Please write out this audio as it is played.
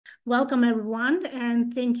Welcome, everyone,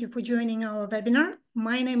 and thank you for joining our webinar.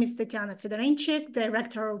 My name is Tatiana Fedorenchik,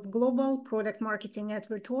 Director of Global Product Marketing at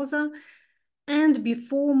Virtuozzo. And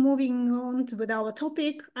before moving on with our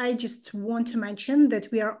topic, I just want to mention that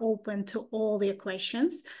we are open to all your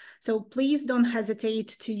questions. So please don't hesitate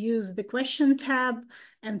to use the question tab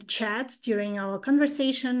and chat during our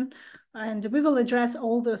conversation, and we will address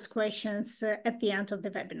all those questions at the end of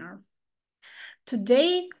the webinar.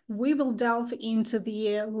 Today, we will delve into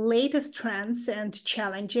the latest trends and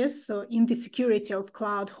challenges in the security of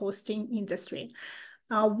cloud hosting industry.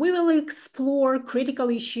 We will explore critical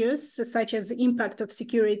issues such as the impact of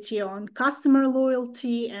security on customer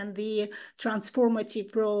loyalty and the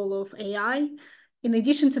transformative role of AI. In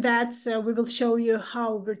addition to that, we will show you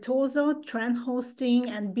how Virtuozzo, Trendhosting,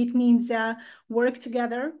 and Bitninja work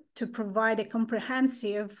together to provide a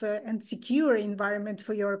comprehensive and secure environment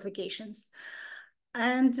for your applications.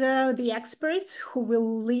 And the experts who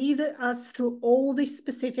will lead us through all these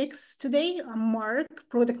specifics today are Mark,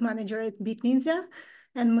 Product Manager at Bitninja,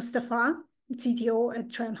 and Mustafa, CTO at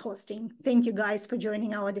Trendhosting. Thank you guys for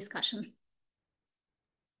joining our discussion.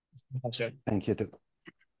 Thank you too.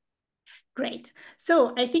 Great.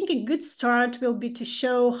 So I think a good start will be to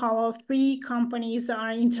show how our three companies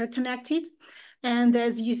are interconnected. And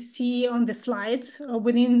as you see on the slide,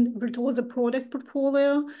 within Virtuozzo product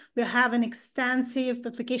portfolio, we have an extensive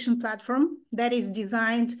application platform that is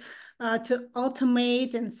designed to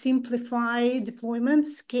automate and simplify deployment,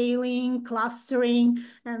 scaling, clustering,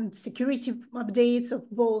 and security updates of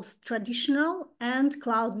both traditional and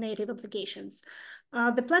cloud-native applications.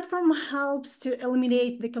 The platform helps to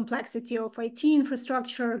eliminate the complexity of IT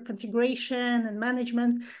infrastructure, configuration, and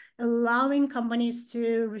management, allowing companies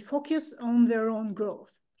to refocus on their own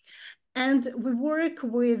growth. And we work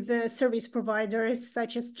with service providers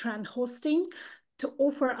such as Trendhosting to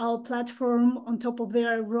offer our platform on top of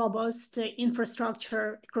their robust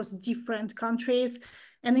infrastructure across different countries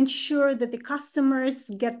and ensure that the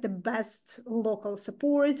customers get the best local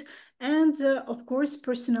support and, of course,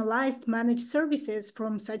 personalized managed services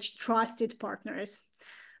from such trusted partners.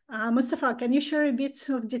 Mustafa, can you share a bit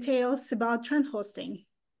of details about Trendhosting?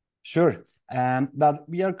 Sure. But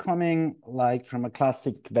we are coming from a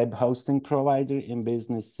classic web hosting provider in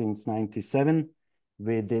business since '97.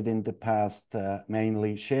 We did in the past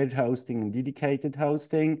mainly shared hosting and dedicated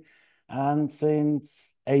hosting. And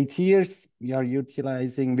since 8 years, we are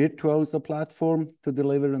utilizing Virtuozzo platform to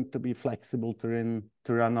deliver and to be flexible to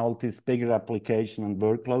run all these bigger application and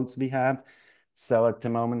workloads we have. So at the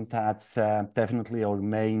moment, that's definitely our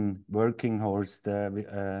main working horse,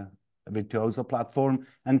 the Virtuozzo platform.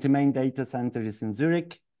 And the main data center is in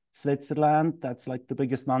Zurich, Switzerland. That's like the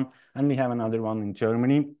biggest one. And we have another one in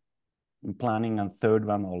Germany. I'm planning a third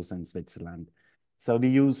one also in Switzerland. So we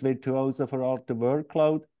use Virtuozzo for all the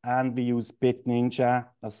workload, and we use Bitninja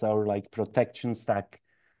as our protection stack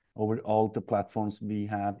over all the platforms we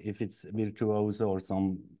have, if it's Virtuozzo or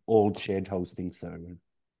some old shared hosting server.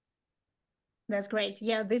 That's great.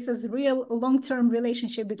 Yeah, this is real long-term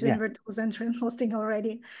relationship between Virtuozzo and Trendhosting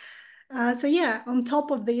already. So yeah, on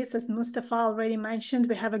top of this, as Mustafa already mentioned,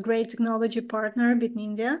 we have a great technology partner,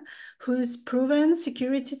 Bitninja, whose proven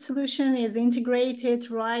security solution is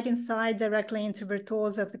integrated right inside directly into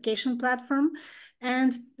Virtuozzo application platform.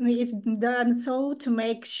 And it's done so to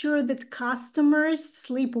make sure that customers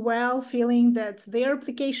sleep well, feeling that their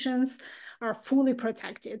applications are fully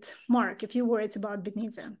protected. Mark, a few words about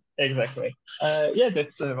Bitninja. Exactly. Yeah,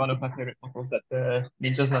 that's one of my favorite models that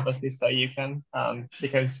Ninjas never sleep, so you can.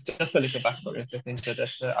 Because just a little backstory of Bitninja,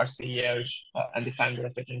 that our CEO and the founder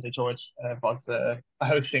of Bitninja, George, was had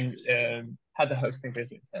a hosting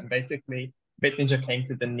business, and basically Bitninja came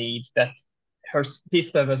to the needs that his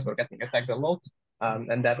servers were getting attacked a lot,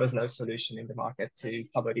 and there was no solution in the market to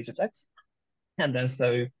cover these attacks. And then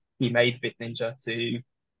so he made Bitninja to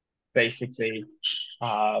basically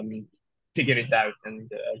figure it out and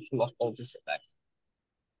block all these attacks.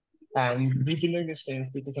 And we've been doing this since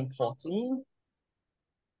 2014.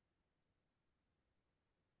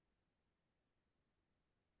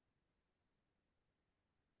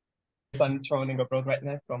 So I'm traveling abroad right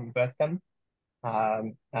now from Birmingham.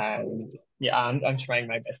 And yeah, I'm trying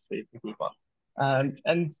my best to keep on.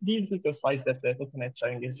 And these little slides that the internet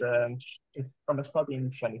showing is from a study in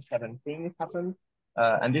 2017 it happened.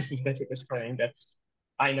 And this is basically showing that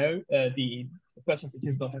I know the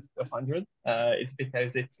percentages don't have 100. It's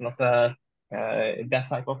because it's not that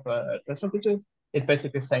type of percentages. It's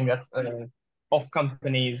basically saying that of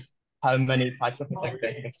companies, how many types of attacks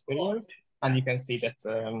they have experienced. And you can see that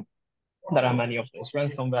there are many of those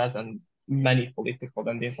ransomwares and many political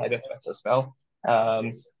and insider threats as well.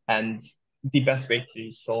 And the best way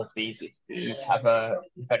to solve these is to have a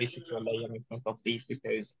very secure layer in front of these,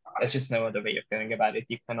 because there's just no other way of going about it.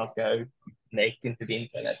 You cannot go naked into the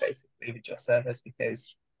internet basically with your servers,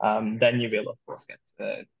 because then you will of course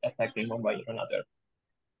get attacked in one way or another.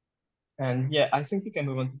 And yeah, I think we can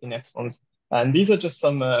move on to the next ones. And these are just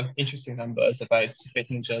some interesting numbers about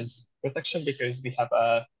Bitninja's protection, because we have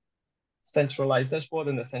a centralized dashboard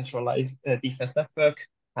and a centralized defense network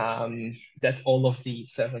that all of the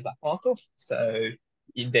servers are part of. So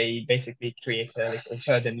they basically create a little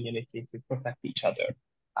herd immunity to protect each other.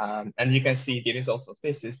 And you can see the results of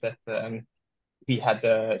this is that we had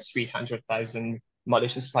 300,000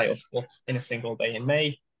 malicious file spots in a single day in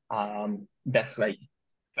May. That's like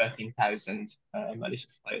 13,000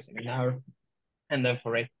 malicious files in an hour. And then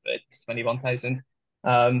for April, it's 21,000,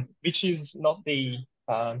 which is not the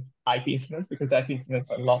IP incidents, because the IP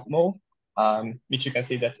incidents are a lot more, which you can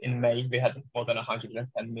see that in May, we had more than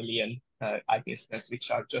 110 million IP incidents,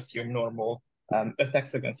 which are just your normal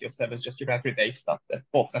attacks against your servers, just your everyday stuff that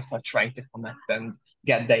botnets are trying to connect and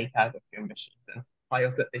get data out of your machines and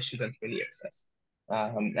files that they shouldn't really access.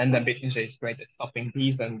 And then Bitninja is great at stopping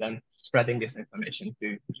these and then spreading this information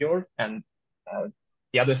to yours and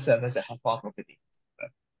the other servers that have part of the defense.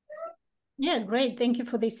 Yeah, great. Thank you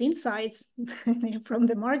for these insights from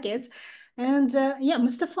the market. And yeah,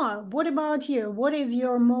 Mustafa, what about you? What is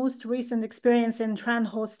your most recent experience in trend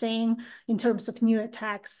hosting in terms of new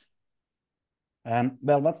attacks?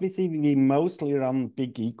 Well, what we see, we mostly run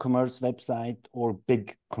big e-commerce website or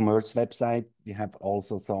big commerce website. We have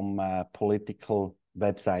also some political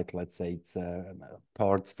website, let's say it's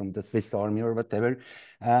parts from the Swiss Army or whatever.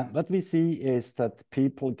 What we see is that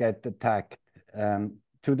people get attacked.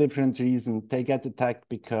 Two different reasons. They get attacked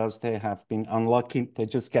because they have been unlucky. They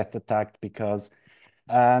just get attacked because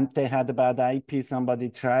they had a bad IP, somebody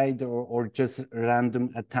tried, or just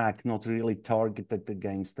random attack, not really targeted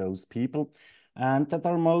against those people. And that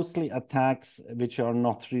are mostly attacks which are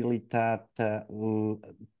not really that,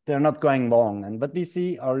 they're not going long. And what we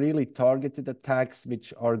see are really targeted attacks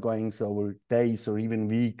which are going over days or even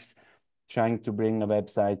weeks, trying to bring a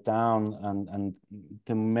website down. And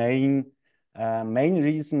the main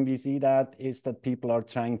reason we see that is that people are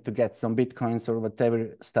trying to get some Bitcoins or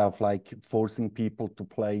whatever stuff, like forcing people to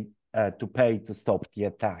pay to stop the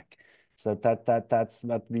attack. So that's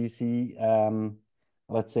what we see,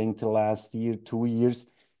 let's say, in the last year, 2 years.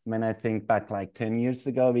 When I think back like 10 years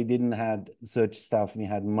ago, we didn't have such stuff. We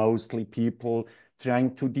had mostly people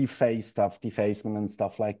trying to deface stuff, defacement and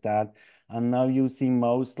stuff like that. And now you see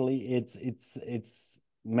mostly it's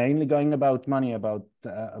mainly going about money,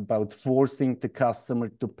 about forcing the customer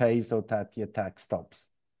to pay so that the attack stops.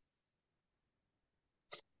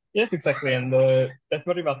 Yes, exactly. And that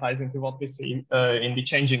very well ties into what we see in the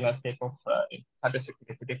changing landscape of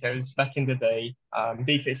cybersecurity, because back in the day,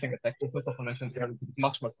 defacing attacks, as Mustafa mentioned, were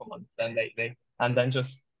much more common than and then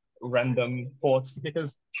just random ports,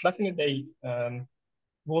 because back in the day,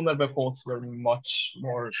 vulnerable ports were much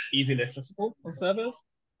more easily accessible on servers,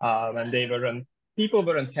 and people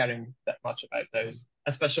weren't caring that much about those,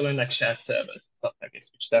 especially in like shared servers and stuff like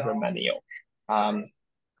this, which there were many of.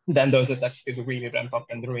 Then those attacks could really ramp up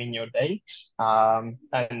and ruin your day.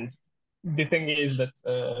 And the thing is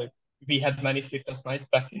that we had many sleepless nights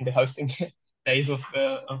back in the hosting days of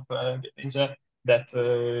Bitninja, that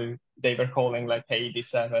they were calling like, hey, these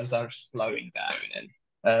servers are slowing down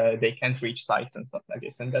and they can't reach sites and stuff like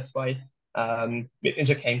this. And that's why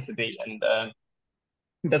Bitninja came to be, and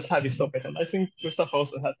that's how we stopped it. And I think Gustav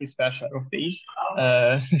also had his fair share of these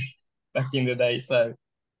back in the day. So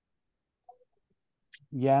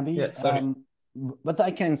yeah, sorry. but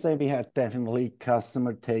I can say we had definitely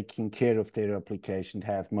customer taking care of their application,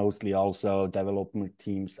 have mostly also development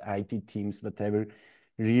teams, IT teams, whatever,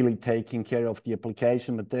 really taking care of the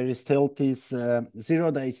application. But there is still this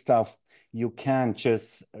 0-day stuff. You can't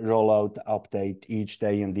just roll out update each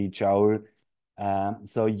day and each hour.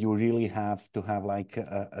 So you really have to have like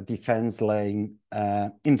a defense lane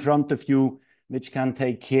in front of you, which can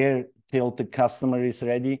take care till the customer is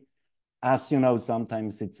ready. As you know,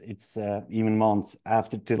 sometimes it's even months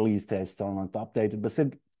after the release they still not updated. But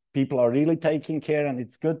still, people are really taking care, and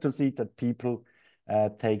it's good to see that people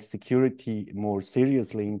take security more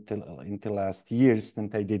seriously in the last years than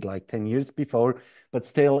they did like 10 years before. But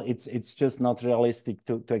still, it's just not realistic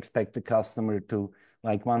to expect the customer to,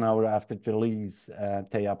 like 1 hour after the release,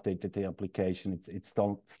 they updated the application. It's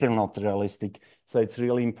still not realistic. So it's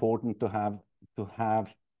really important to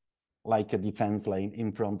have like a defense lane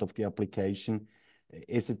in front of the application.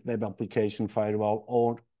 Is it web application firewall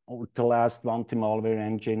or the last one, the malware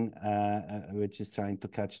engine, which is trying to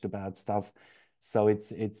catch the bad stuff? So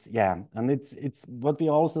yeah, and it's what we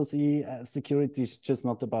also see. Security is just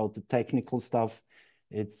not about the technical stuff.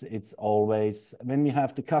 It's always when we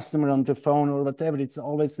have the customer on the phone or whatever. It's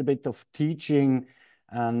always a bit of teaching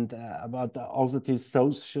and about also this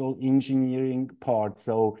social engineering part.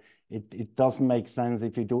 So it doesn't make sense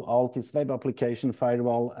if you do all this web application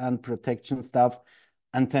firewall and protection stuff,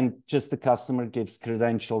 and then just the customer gives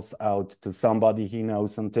credentials out to somebody he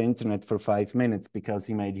knows on the internet for 5 minutes because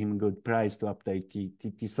he made him a good price to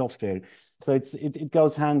update the software. So it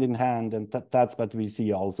goes hand in hand, and that's what we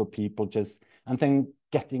see also, people just and then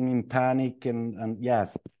getting in panic, and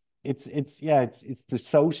yes, it's the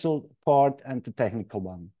social part and the technical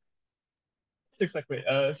one. Exactly.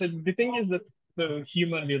 So the thing is that the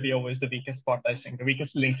human will be always the weakest part, I think, the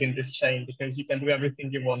weakest link in this chain, because you can do everything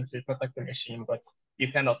you want to protect the machine, but you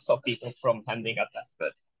cannot stop people from handing out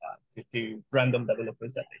passwords to random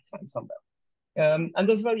developers that they find somewhere. And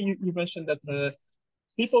as well, you mentioned that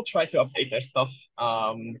people try to update their stuff,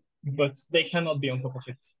 but they cannot be on top of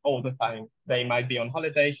it all the time. They might be on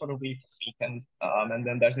holiday for a week, weekend, and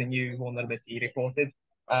then there's a new vulnerability reported.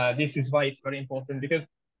 This is why it's very important, because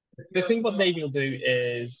the thing what they will do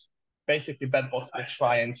is basically bad bots will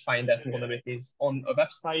try and find that vulnerabilities on a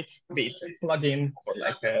website, be it a plugin or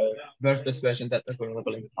like a WordPress version that are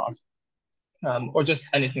vulnerable in the past, or just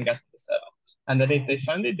anything else on the server. And then if they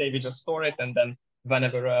find it, they will just store it, and then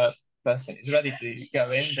whenever a person is ready to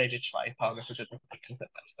go in, they will try target to just against that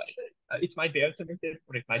website. It might be automated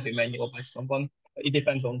or it might be manual by someone. It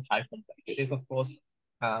depends on how complex it is, of course.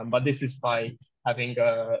 But this is why having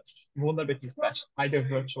a vulnerabilities patch either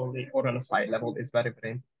virtually or on a file level is very,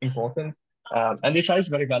 very important. And this ties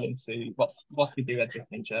very well into what we do at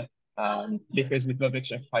Bitninja. Because with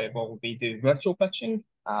Virtuozzo Firewall, we do virtual patching,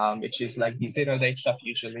 which is like the 0-day stuff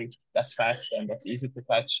usually. That's fast and that's easy to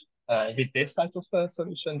patch. With this type of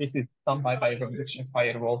solution, this is done by Virtuozzo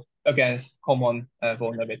Firewall against common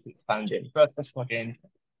vulnerabilities found in WordPress plugins,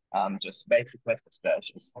 just basic WordPress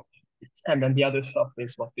versions. And then the other stuff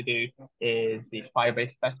is what we do is the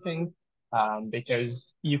file-based patching,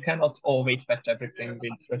 because you cannot always patch everything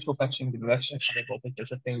with virtual patching with Virtuozzo Firewall, because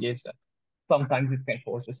the thing is that sometimes it can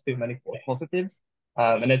cause just too many false positives.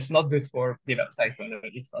 And it's not good for the website, and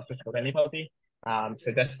it's not good for anybody.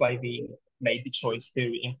 So that's why we made the choice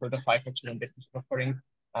to include a file patcher in this offering,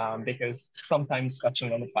 because sometimes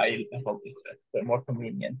patching on a file level is more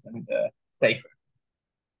convenient and safer.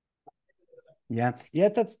 Yeah,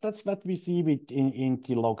 that's what we see in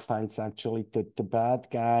the log files actually. The bad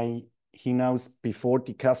guy, he knows before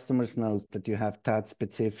the customers knows that you have that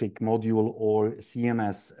specific module or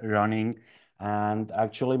CMS running. And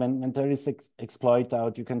actually when there is exploit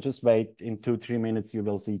out, you can just wait in 2-3 minutes, you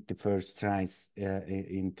will see the first tries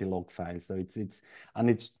in the log file. So it's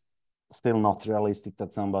still not realistic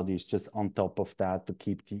that somebody is just on top of that to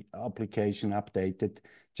keep the application updated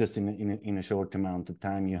just in a short amount of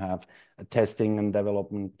time. You have testing and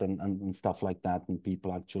development and stuff like that, and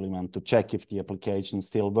people actually want to check if the application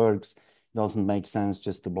still works. It doesn't make sense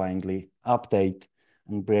just to blindly update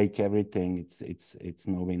and break everything. It's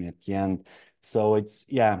no win at the end. So it's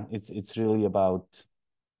really about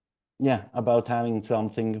having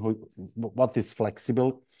something what is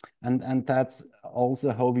flexible, and that's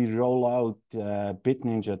also how we roll out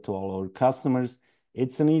Bitninja to all our customers.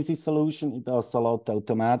 It's an easy solution. It does a lot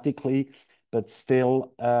automatically, but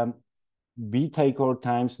still we take our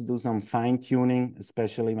times to do some fine tuning,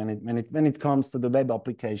 especially when it comes to the web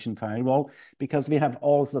application firewall, because we have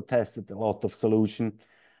also tested a lot of solution.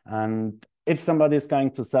 And if somebody is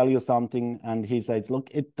going to sell you something and he says, look,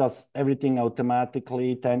 it does everything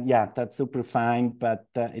automatically, then yeah, that's super fine, but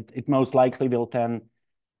it most likely will then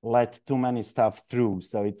let too many stuff through.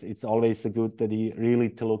 So it's always a good that you really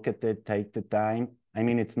to look at it, take the time. I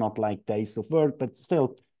mean, it's not like days of work, but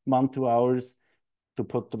still 1-2 hours to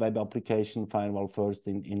put the web application firewall first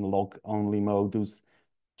in log-only modus.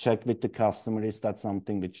 Check with the customer, is that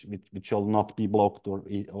something which shall not be blocked, or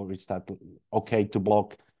is that okay to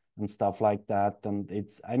block, and stuff like that. And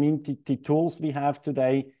I mean, the tools we have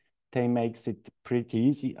today, they makes it pretty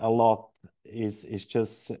easy. A lot is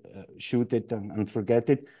just shoot it and forget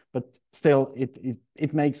it. But still,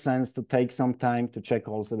 it makes sense to take some time to check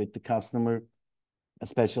also with the customer,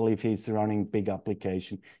 especially if he's running big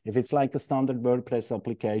application. If it's like a standard WordPress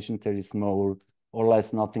application, there is more or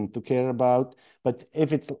less nothing to care about. But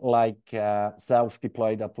if it's like a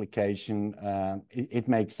self-deployed application, it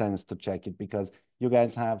makes sense to check it, because you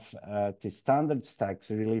guys have the standard stacks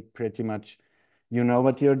really pretty much, you know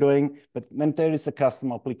what you're doing. But when there is a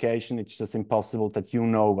custom application, it's just impossible that you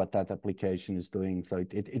know what that application is doing. So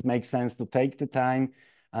it makes sense to take the time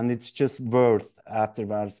and it's just worth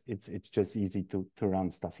afterwards. It's just easy to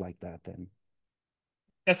run stuff like that then.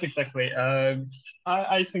 Yes, exactly.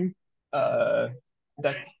 I think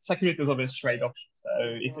that security is always trade-off. So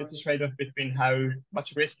it's a trade-off between how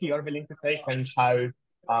much risk you are willing to take and how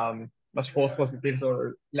much false positives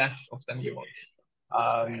or less of them you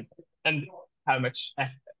want, and how much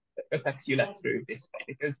attacks you let through this way.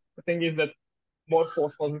 Because the thing is that more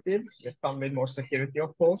false positives come with more security,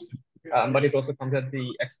 of course, but it also comes at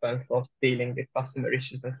the expense of dealing with customer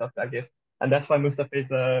issues and stuff like this. And that's why Mustafa is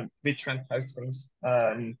with Trendhosting.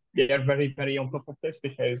 They are very, very on top of this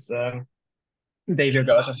because they will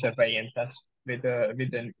go out of their way and test with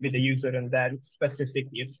the user and their specific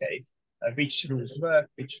use case, which rules work,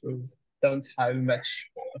 which rules don't, how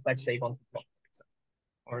much attacks they want to block,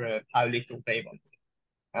 or how little they want to.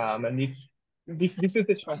 And this is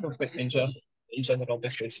the strength of Bitninja in general,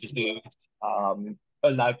 because we do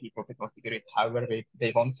allow people to configure it however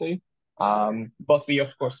they want to. But we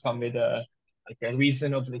of course come with a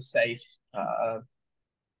reasonably safe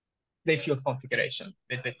field configuration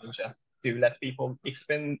with Bitninja to let people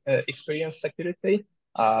experience security,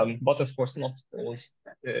 but of course not false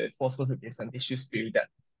positives and issues to that.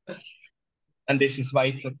 And this is why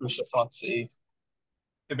it's a crucial part to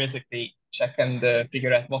basically check and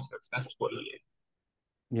figure out what works best for you.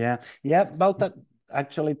 Yeah, about that,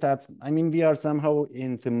 actually, I mean, we are somehow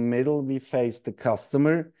in the middle. We face the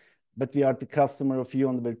customer, but we are the customer of you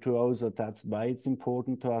on Virtuozzo. That's why it's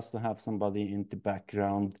important to us to have somebody in the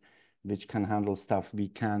background which can handle stuff we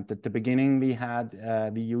can't. At the beginning, we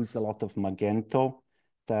use a lot of Magento.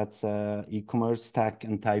 That's e-commerce stack,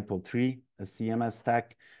 and Typo 3, a CMS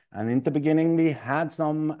stack. And in the beginning, we had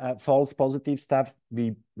some false positive stuff.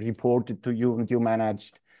 We reported to you, and you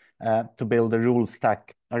managed to build a rule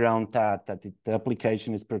stack around that the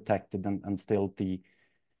application is protected and still the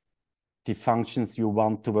functions you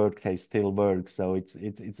want to work, they still work. So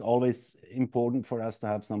it's always important for us to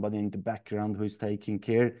have somebody in the background who is taking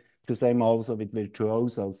care. The same also with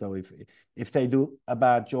Virtuozzo. So if they do a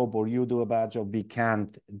bad job or you do a bad job, we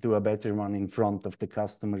can't do a better one in front of the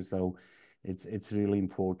customer. So it's really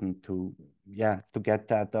important to get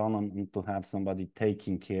that done and to have somebody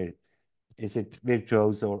taking care. Is it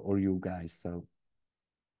Virtuozzo or you guys? So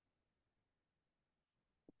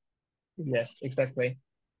yes, exactly.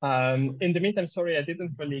 In the meantime, sorry, I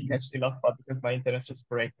didn't really catch the last part because my internet was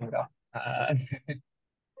breaking up.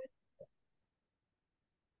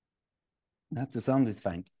 The sound is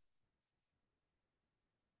fine.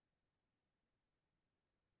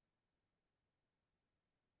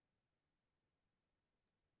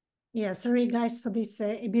 Yeah, sorry guys for this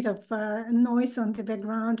a bit of noise on the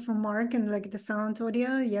background from Mark and like the sound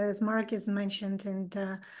audio. Yeah, as Mark is mentioned and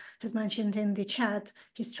has mentioned in the chat,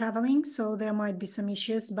 he's traveling, so there might be some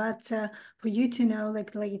issues. But for you to know,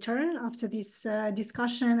 like later after this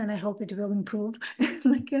discussion, and I hope it will improve,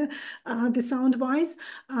 like the sound wise.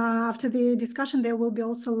 After the discussion, there will be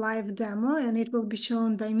also live demo, and it will be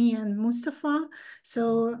shown by me and Mustafa.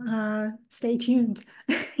 So stay tuned.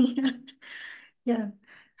 Yeah, yeah.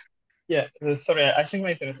 Yeah, sorry, I think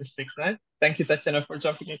my internet is fixed now. Thank you, Tatiana, for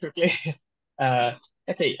jumping in quickly.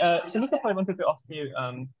 Okay, so Mustafa, I wanted to ask you,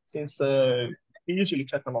 since we usually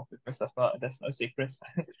chat a lot with Mustafa, that's no secret.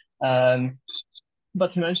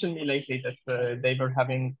 But you mentioned me lately that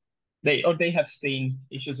they have seen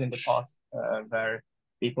issues in the past where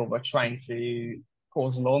people were trying to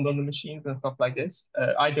cause load on the machines and stuff like this,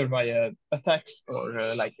 either via attacks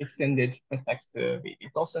or like extended attacks to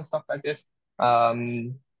DDoS and stuff like this.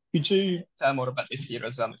 Could you tell more about this here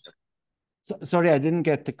as well, Mr.? Sorry, I didn't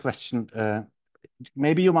get the question.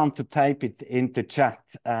 Maybe you want to type it in the chat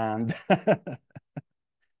and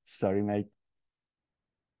sorry, mate.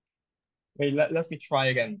 Wait, let me try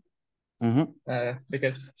again.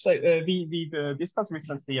 Because we discussed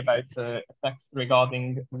recently about attacks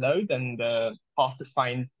regarding load and how to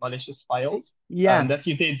find malicious files. Yeah, that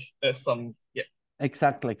you did some. Yeah.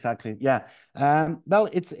 Exactly. Yeah. Well,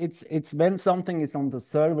 it's when something is on the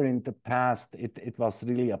server in the past, it was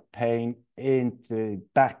really a pain in the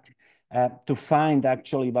back to find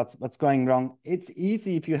actually what's going wrong. It's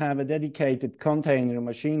easy if you have a dedicated container,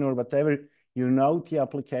 machine, or whatever, you know the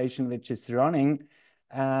application which is running.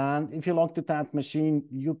 And if you log to that machine,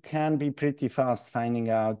 you can be pretty fast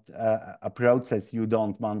finding out a process you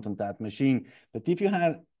don't want on that machine. But if you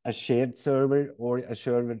have a shared server or a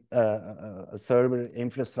server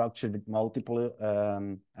infrastructure with multiple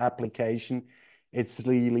application, it's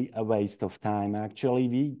really a waste of time.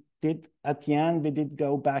 Actually, at the end, we did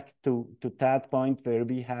go back to that point where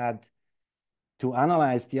we had to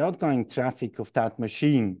analyze the outgoing traffic of that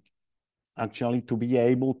machine. actually to be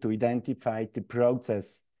able to identify the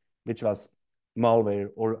process which was malware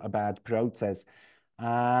or a bad process.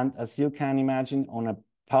 And as you can imagine, on a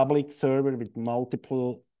public server with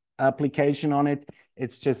multiple application on it,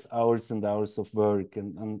 it's just hours and hours of work.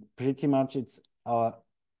 And pretty much it's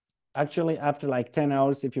actually after like 10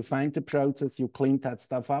 hours, if you find the process, you clean that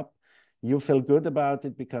stuff up, you feel good about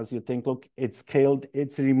it because you think, look, it's killed,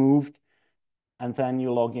 it's removed. And then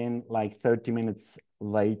you log in like 30 minutes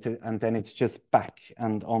later, and then it's just back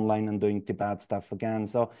and online and doing the bad stuff again.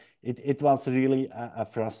 So it was really a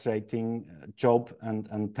frustrating job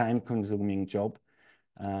and time-consuming job.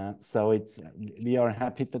 So we are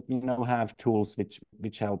happy that we now have tools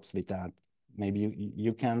which helps with that. Maybe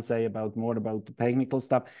you can say more about the technical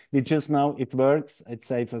stuff. We just know it works. It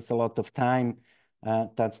saves us a lot of time.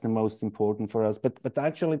 That's the most important for us. But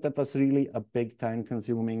actually, that was really a big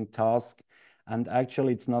time-consuming task. And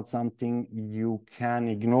actually, it's not something you can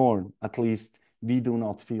ignore. At least we do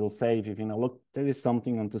not feel safe. If look, there is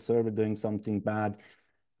something on the server doing something bad.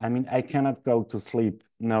 I mean, I cannot go to sleep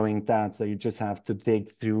knowing that. So you just have to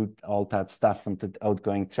dig through all that stuff and the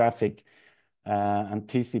outgoing traffic. And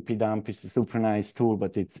TCP dump is a super nice tool,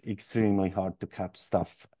 but it's extremely hard to catch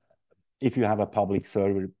stuff if you have a public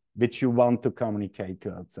server which you want to communicate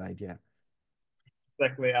to outside. Yeah.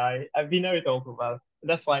 Exactly. We know it all too well.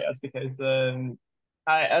 That's why us, because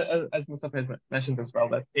as Mustafa has mentioned as well,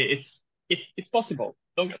 that it's possible.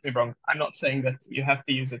 Don't get me wrong. I'm not saying that you have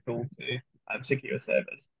to use a tool to secure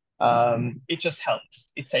servers. It just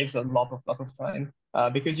helps. It saves a lot of time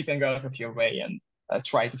because you can go out of your way and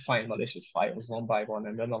try to find malicious files one by one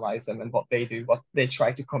and analyze them and what they do, what they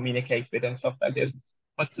try to communicate with, and stuff like this.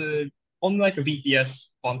 But on like a VPS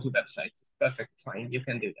one to website, it's perfectly fine. You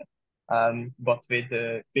can do that. But with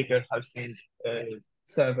the bigger hosting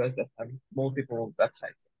servers that have multiple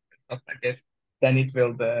websites and stuff like this, then it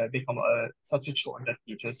will become such a chore that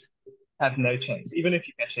you just have no chance. Even if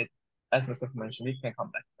you cache it, as Mustafa mentioned, it can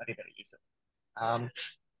come back very easily.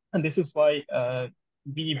 And this is why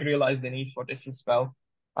we've realized the need for this as well.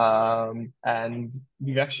 And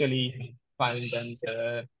we've actually found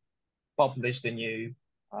and published a new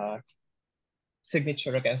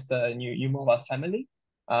signature against the new mobile family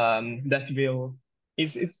that will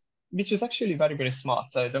is which is actually very smart.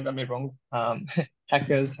 So don't get me wrong,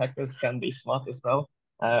 hackers can be smart as well,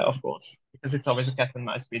 of course, because it's always a cat and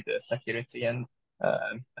mouse with the security and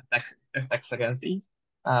attacks against these.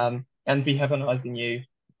 And we have analyzed a new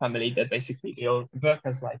family that basically will work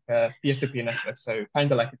as like a peer-to-peer network, so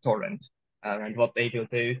kind of like a torrent. And what they will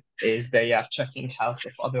do is they are checking house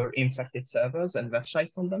of other infected servers and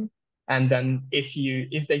websites on them. And then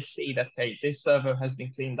if they see that, hey, this server has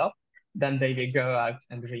been cleaned up, then they will go out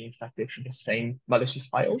and reinfect it with the same malicious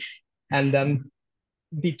files. And then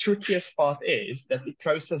the trickiest part is that the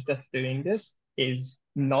process that's doing this is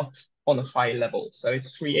not on a file level. So it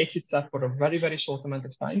creates itself for a very short amount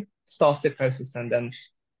of time, starts the process, and then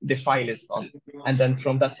the file is gone. And then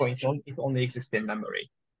from that point on, it only exists in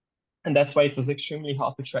memory. And that's why it was extremely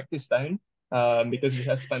hard to track this down, because we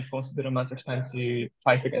have spent considerable amounts of time to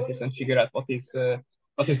fight against this and figure out what is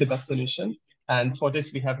the best solution. And for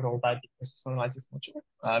this, we have rolled out the process analysis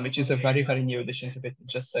module, which is a very new addition to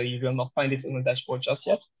Bitninja. So you will not find it on the dashboard just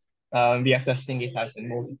yet. We are testing it out in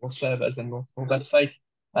multiple servers and multiple websites,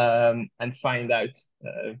 and find out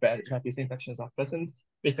where these infections are present.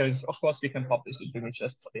 Because of course we can publish the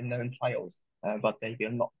images for the known files, but they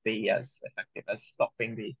will not be as effective as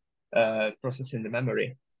stopping the process in the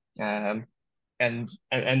memory. And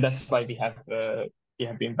that's why we have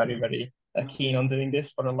been very keen on doing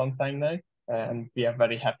this for a long time now. And we are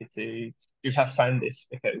very happy to have found this,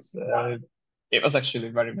 because it was actually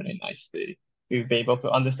very nice to be able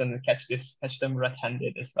to understand and catch them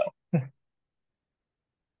red-handed as well.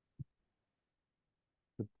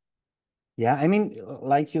 Yeah, I mean,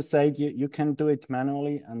 like you said, you can do it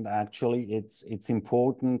manually, and actually it's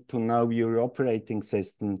important to know your operating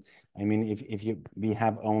system. I mean, if we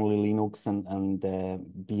have only Linux and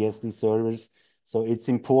BSD servers, so it's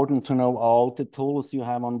important to know all the tools you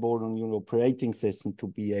have on board on your operating system to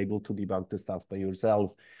be able to debug the stuff by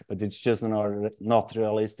yourself. But it's just not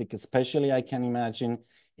realistic, especially I can imagine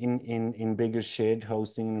in bigger shared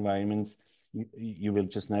hosting environments. You will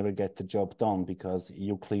just never get the job done because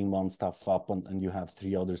you clean one stuff up and you have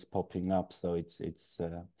 3 others popping up. So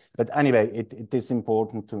but anyway, it is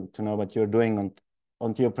important to know what you're doing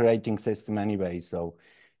on the operating system anyway. So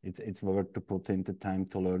it's worth to put in the time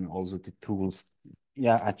to learn also the tools.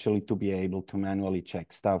 Yeah, actually to be able to manually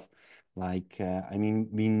check stuff. Like, I mean,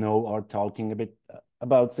 we know are talking a bit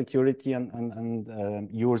about security and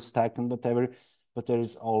your stack and whatever, but there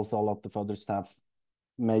is also a lot of other stuff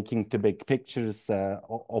making the big pictures,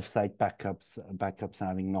 offsite backups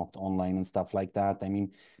having not online and stuff like that. I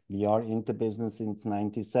mean, we are into business since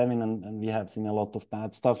 97 and we have seen a lot of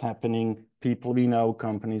bad stuff happening. People we know,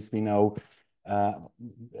 companies we know,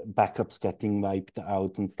 backups getting wiped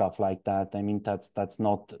out and stuff like that. I mean, that's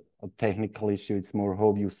not a technical issue. It's more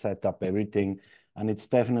how you set up everything. And it's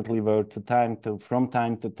definitely worth the time to, from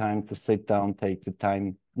time to time, to sit down, take the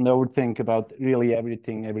time, and think about really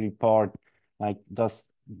everything, every part. Like, does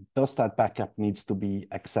that backup needs to be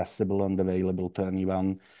accessible and available to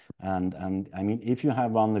anyone? And I mean, if you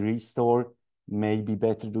have one restore, maybe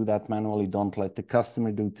better do that manually. Don't let the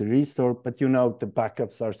customer do the restore, but the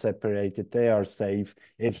backups are separated. They are safe.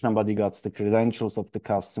 If somebody got the credentials of the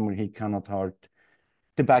customer, he cannot hurt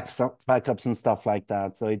the backups and stuff like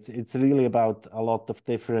that. So it's really about a lot of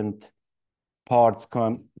different parts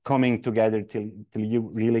coming together till you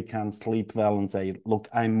really can sleep well and say, look,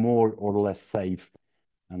 I'm more or less safe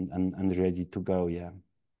and ready to go. Yeah.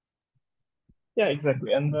 Yeah,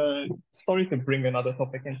 exactly. And sorry to bring another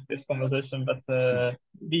topic into this conversation, but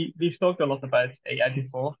we've talked a lot about AI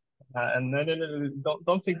before. And no,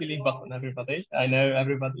 don't think believe button, everybody. I know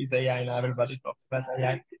everybody is AI and everybody talks about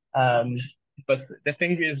AI. But the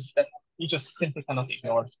thing is that you just simply cannot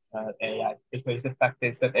ignore AI, because the fact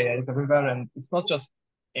is that AI is everywhere, and it's not just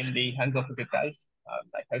in the hands of the good guys,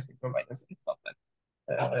 like hosting providers and stuff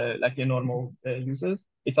like your normal users.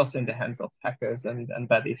 It's also in the hands of hackers and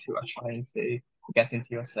baddies who are trying to get into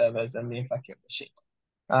your servers and infect your machine.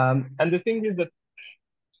 And the thing is that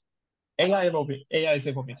AI is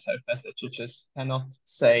evolving so fast that you just cannot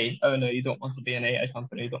say, oh no, you don't want to be an AI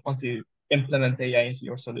company, you don't want to implement AI into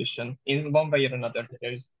your solution in one way or another,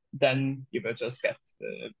 because then you will just get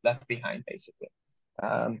left behind, basically.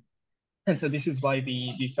 And so this is why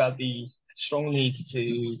we felt the strong need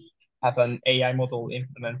to have an AI model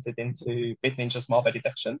implemented into Bitninja's malware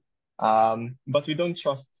detection. But we don't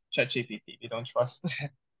trust ChatGPT. We don't trust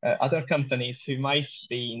other companies who might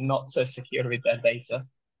be not so secure with their data.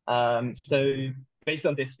 So based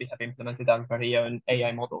on this, we have implemented our very own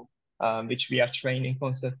AI model, which we are training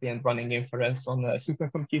constantly and running inference on a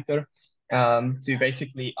supercomputer to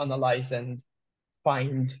basically analyze and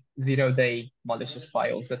find zero-day malicious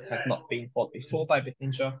files that have not been caught before by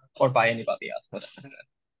Bitninja or by anybody else for that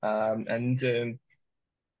matter.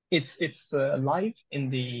 It's live in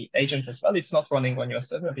the agent as well. It's not running on your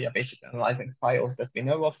server. We are basically analyzing files that we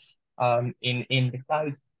know of in the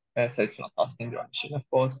cloud. So it's not asking your machine, of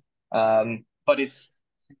course. But it's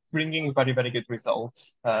bringing very, very good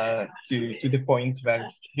results to the point where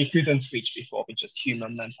we couldn't reach before with just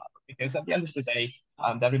human manpower. Because at the end of the day,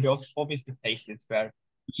 there will always be cases where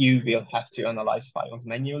you will have to analyze files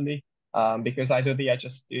manually, because either they are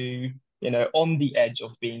just on the edge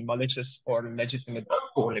of being malicious or legitimate or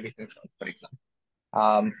poorly written, for example.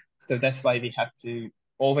 So that's why we have to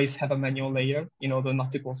always have a manual layer in order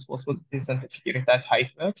not to cause false positives and to figure it out how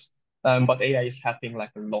it works. But AI is helping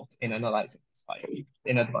like a lot in analyzing this file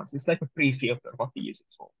in advance. It's like a pre-filter what we use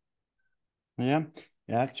it for. Yeah,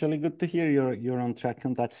 actually good to hear you're on track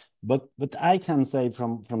on that. But I can say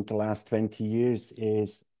from the last 20 years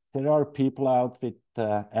is there are people out with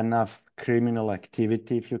enough criminal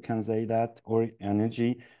activity, if you can say that, or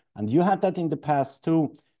energy. And you had that in the past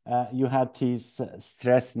too. You had these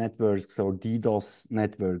stress networks or DDoS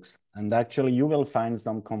networks. And actually you will find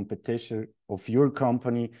some competition of your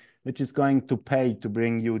company which is going to pay to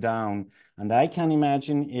bring you down. And I can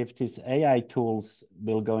imagine if these AI tools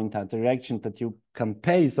will go in that direction, that you can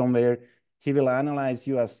pay somewhere, he will analyze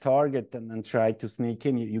you as target and try to sneak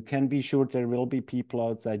in. You can be sure there will be people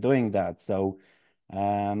outside doing that. So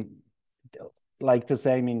like the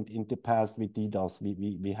same in the past with DDoS,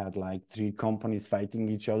 we had like 3 companies fighting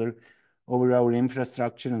each other over our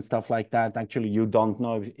infrastructure and stuff like that. Actually, you don't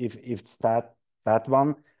know if it's that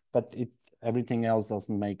one, but everything else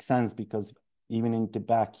doesn't make sense, because even in the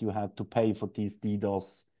back, you have to pay for these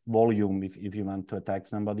DDoS volume if you want to attack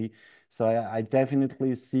somebody. So I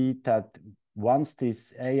definitely see that once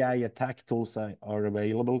these AI attack tools are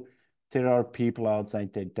available, there are people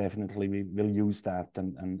outside that definitely will use that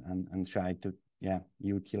and try to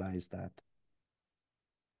utilize that.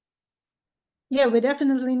 Yeah, we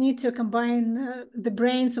definitely need to combine the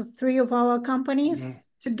brains of 3 of our companies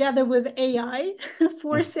together with AI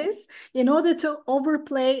forces in order to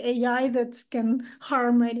overplay AI that can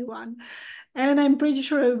harm anyone. And I'm pretty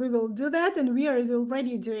sure we will do that, and we are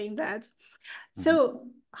already doing that. So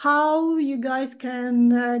how you guys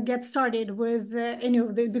can get started with any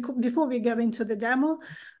of the, before we go into the demo,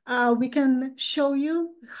 we can show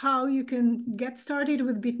you how you can get started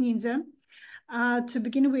with Bitninja. To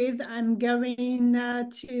begin with, I'm going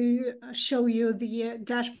to show you the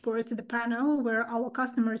dashboard, the panel where our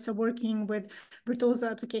customers are working with Virtuozzo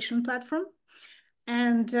application platform,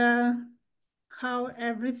 and how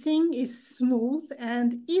everything is smooth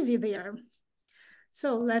and easy there.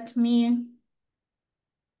 So let me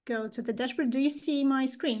go to the dashboard. Do you see my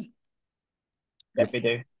screen? Yep, we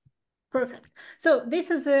do. Perfect. So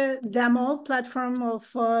this is a demo platform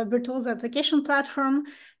of Virtuozzo application platform.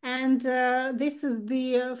 And this is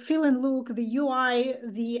the feel and look, the UI,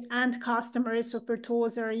 the end customers of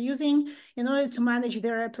Virtuozzo are using in order to manage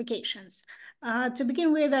their applications. To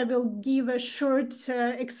begin with, I will give a short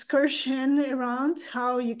excursion around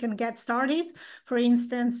how you can get started. For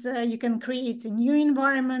instance, you can create a new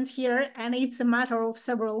environment here, and it's a matter of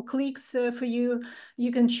several clicks for you.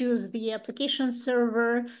 You can choose the application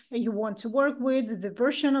server you want to work with, the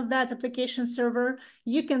version of that application server.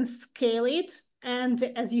 You can scale it. And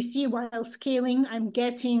as you see, while scaling, I'm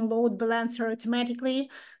getting load balancer automatically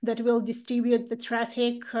that will distribute the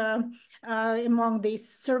traffic among these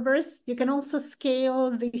servers. You can also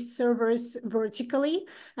scale these servers vertically,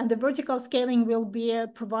 and the vertical scaling will be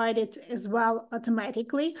provided as well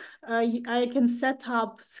automatically. I can set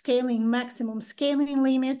up scaling maximum scaling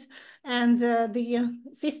limit, and the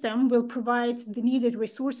system will provide the needed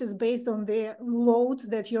resources based on the load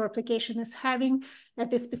that your application is having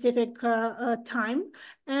at a specific time.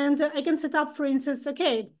 And I can set up, for instance,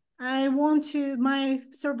 okay, I want my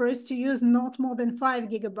servers to use not more than 5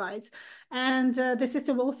 gigabytes. And the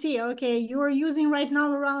system will see, okay, you are using right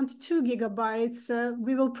now around 2 gigabytes.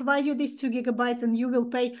 We will provide you these 2 gigabytes and you will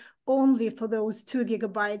pay only for those 2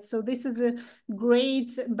 gigabytes. So this is a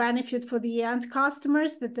great benefit for the end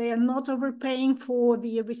customers, that they are not overpaying for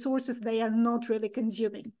the resources they are not really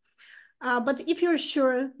consuming. But if you're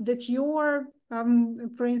sure that your,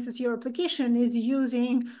 for instance, your application is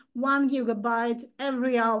using 1 gigabyte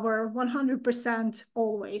every hour, 100%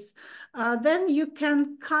 always, then you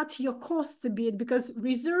can cut your costs a bit, because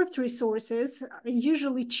reserved resources are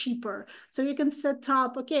usually cheaper. So you can set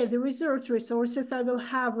up, okay, the reserved resources, I will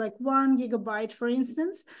have like 1 gigabyte, for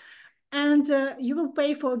instance, and you will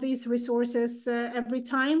pay for these resources every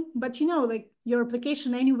time, but like your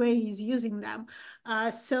application anyway is using them.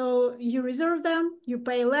 So you reserve them, you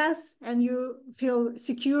pay less, and you feel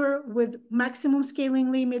secure with maximum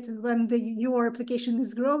scaling limit. When your application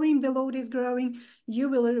is growing, the load is growing, you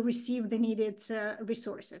will receive the needed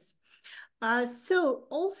resources. So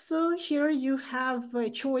also here you have a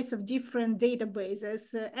choice of different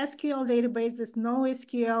databases, SQL databases,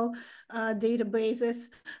 NoSQL databases.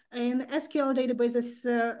 In SQL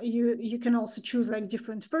databases, you can also choose like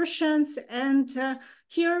different versions, and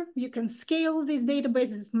here you can scale these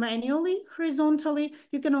databases manually, horizontally.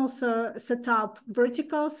 You can also set up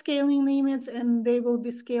vertical scaling limits, and they will be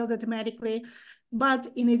scaled automatically. But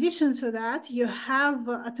in addition to that, you have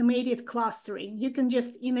automated clustering. You can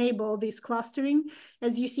just enable this clustering.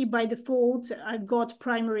 As you see by default, I've got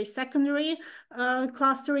primary, secondary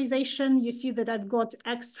clusterization. You see that I've got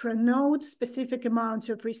extra nodes, specific amount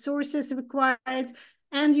of resources required.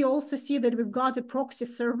 And you also see that we've got a proxy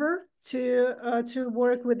server to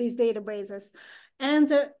work with these databases.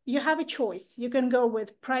 And you have a choice. You can go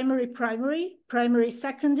with primary,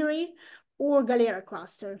 secondary, or Galera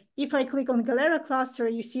cluster. If I click on Galera cluster,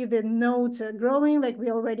 you see the nodes are growing, like we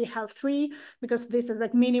already have 3, because this is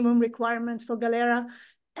like minimum requirement for Galera.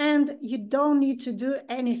 And you don't need to do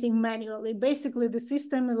anything manually. Basically, the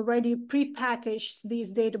system already pre-packaged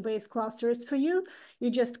these database clusters for you. You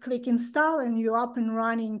just click install and you're up and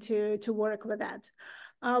running to work with that.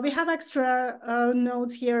 We have extra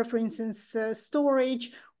nodes here, for instance,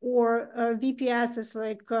 storage, or VPS is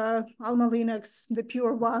like Alma Linux, the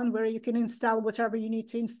pure one, where you can install whatever you need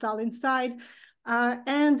to install inside.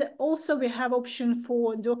 And also we have option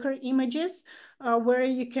for Docker images, where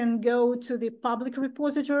you can go to the public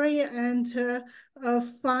repository and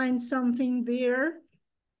find something there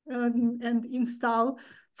and install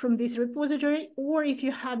from this repository. Or if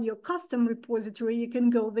you have your custom repository, you can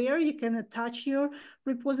go there, you can attach your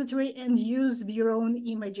repository and use your own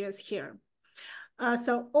images here.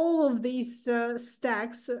 So all of these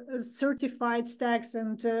stacks, certified stacks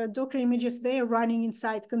and Docker images, they are running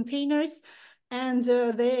inside containers, and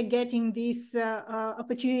they are getting this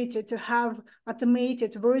opportunity to have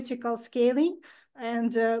automated vertical scaling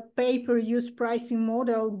and pay-per-use pricing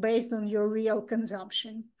model based on your real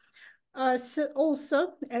consumption. So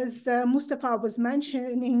also, as Mustafa was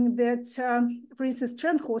mentioning, that, for instance,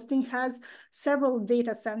 Trendhosting has several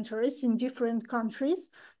data centers in different countries.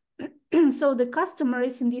 So the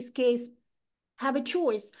customers in this case have a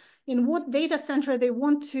choice. in what data center they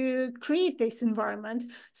want to create this environment.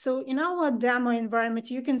 So in our demo environment,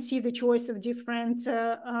 you can see the choice of different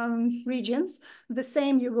regions. The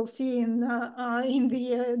same you will see in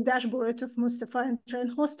the dashboard of Mustafa and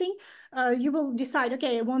Trendhosting. You will decide,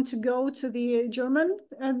 okay, I want to go to the German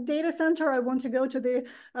data center, I want to go to the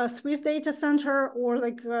Swiss data center, or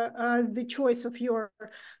like the choice of your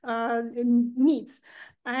needs.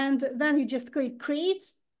 And then you just click create,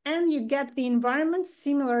 and you get the environment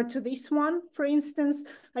similar to this one. For instance,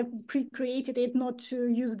 I've pre-created it not to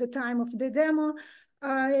use the time of the demo.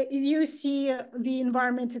 You see the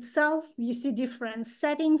environment itself, you see different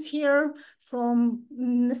settings here, from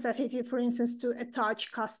necessity, for instance, to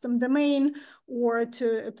attach custom domain or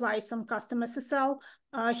to apply some custom SSL.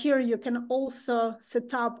 Here you can also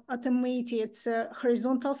set up automated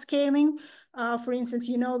horizontal scaling. For instance,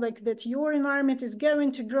 you know, like that your environment is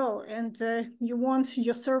going to grow, and you want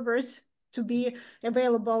your servers to be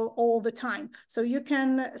available all the time. So you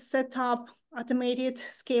can set up automated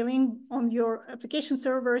scaling on your application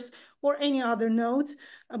servers or any other nodes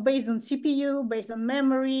based on CPU, based on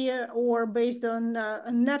memory, or based on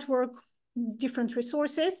a network, different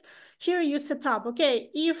resources. Here you set up, okay,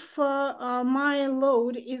 if my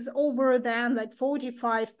load is over than like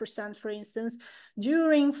 45%, for instance,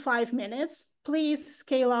 during 5 minutes, please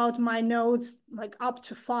scale out my nodes like up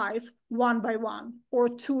to 5, one by one, or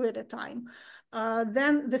 2 at a time.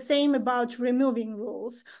 Then the same about removing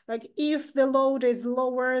rules. Like if the load is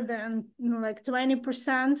lower than like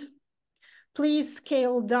 20%, please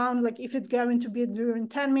scale down. Like if it's going to be during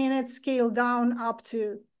 10 minutes, scale down up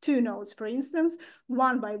to 2 nodes, for instance,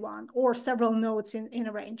 one by one, or several nodes in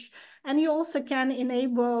a range. And you also can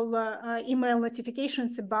enable email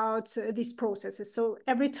notifications about these processes. So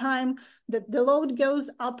every time that the load goes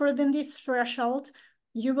upper than this threshold,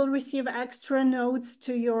 you will receive extra nodes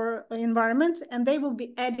to your environment, and they will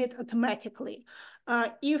be added automatically.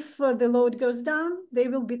 If the load goes down, they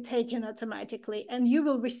will be taken automatically, and you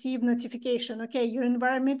will receive notification, okay, your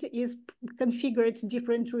environment is configured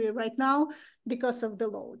differently right now because of the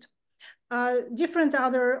load. Different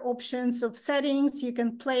other options of settings you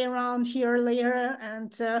can play around here later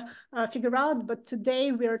and figure out, but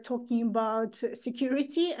today we are talking about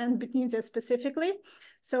security and Bitninja specifically.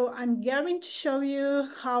 So I'm going to show you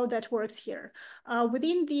how that works here.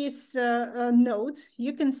 Within these nodes,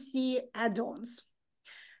 you can see add-ons.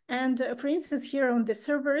 And for instance, here on the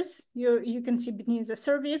servers, you can see Bitninja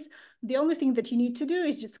service. The only thing that you need to do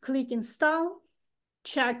is just click install,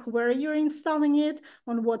 check where you're installing it,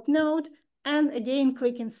 on what node, and again,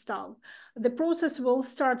 click install. The process will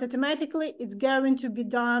start automatically. It's going to be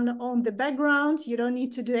done on the background. You don't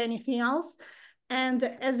need to do anything else. And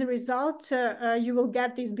as a result, you will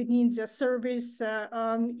get this Bitninja service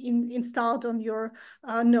installed on your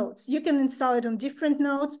nodes. You can install it on different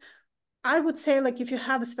nodes. I would say, like, if you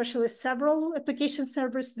have especially several application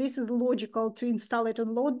servers, this is logical to install it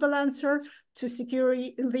on load balancer to secure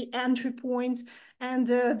the entry point. And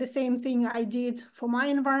the same thing I did for my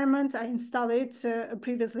environment. I installed it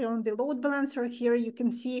previously on the load balancer. Here you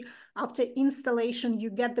can see after installation,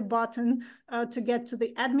 you get the button to get to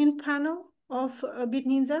the admin panel of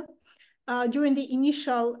Bitninja. During the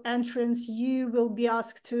initial entrance, you will be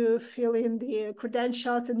asked to fill in the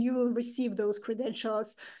credentials, and you will receive those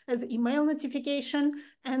credentials as email notification.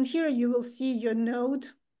 And here you will see your node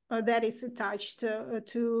that is attached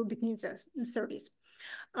to Bitninja service.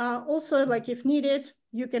 Also, like if needed,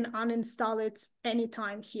 you can uninstall it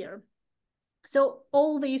anytime here. So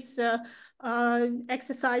all these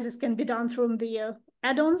exercises can be done from the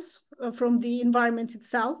add-ons, from the environment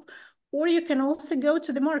itself. Or you can also go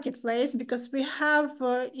to the marketplace, because we have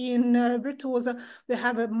in Virtuozzo, we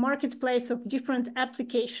have a marketplace of different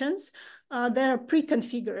applications that are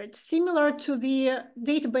pre-configured, similar to the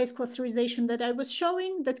database clusterization that I was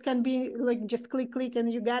showing, that can be like just click,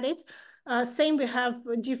 and you get it. Same, we have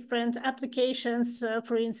different applications,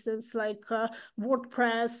 for instance, like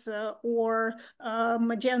WordPress or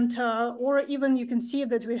Magenta, or even you can see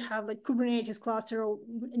that we have like Kubernetes cluster or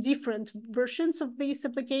different versions of these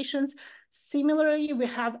applications. Similarly, we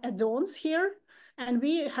have add-ons here, and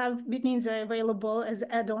we have Bitninja available as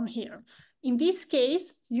add-on here. In this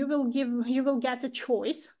case, you will get a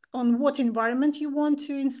choice on what environment you want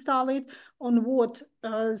to install it, on what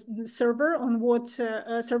server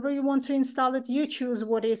you want to install it. You choose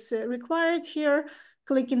what is required here,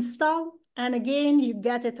 click install, and again, you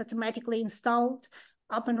get it automatically installed,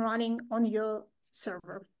 up and running on your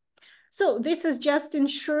server. So this is just in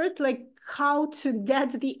short, like how to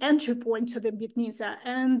get the entry point to the Bitninja.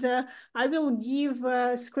 And I will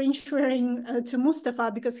give screen sharing to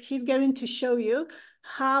Mustafa, because he's going to show you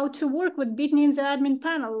how to work with Bitninja admin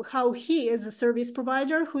panel, how he is a service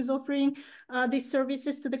provider who's offering these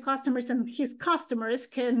services to the customers, and his customers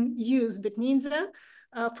can use Bitninja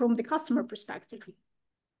from the customer perspective.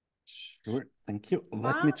 Sure, thank you.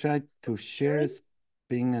 Let me try to share as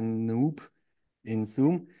being a noob in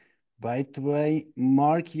Zoom. By the way,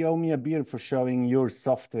 Mark, you owe me a beer for showing your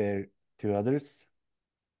software to others.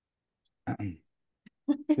 Do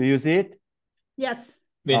you see it? Yes.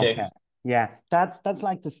 We do. Okay. Yeah, that's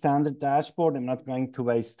like the standard dashboard. I'm not going to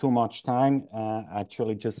waste too much time.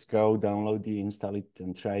 Actually, just go download it, install it,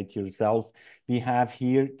 and try it yourself. We have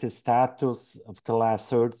here the status of the last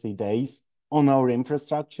 30 days on our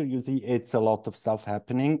infrastructure. You see, it's a lot of stuff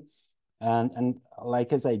happening. And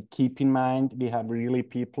like I said, keep in mind, we have really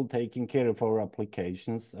people taking care of our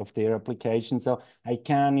applications, of their applications. So I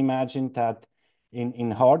can imagine that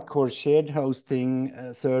in hardcore shared hosting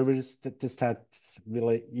servers, that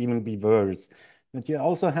will even be worse. What you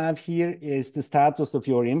also have here is the status of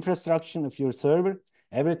your infrastructure, of your server.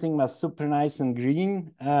 Everything was super nice and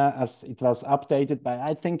green as it was updated by,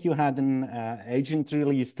 I think you had an agent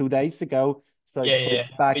release 2 days ago. So it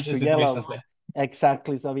flipped back to yellow. Recently.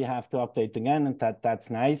 Exactly. So we have to update again, and that's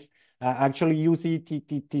nice. Actually, you see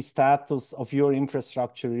the status of your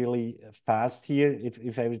infrastructure really fast here.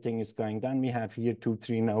 If everything is going down, we have here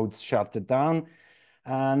 2-3 nodes shut it down.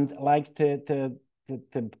 And like the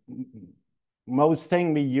most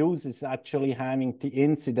thing we use is actually having the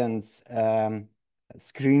incidents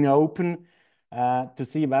screen open to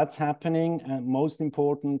see what's happening. Most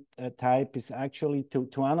important type is actually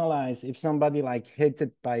to analyze if somebody like hit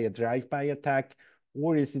it by a drive-by attack,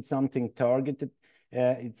 or is it something targeted.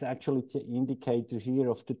 It's actually the indicator here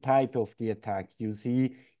of the type of the attack. You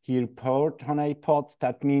see here port on a pod.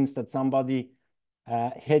 That means that somebody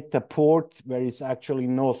hit a port where is actually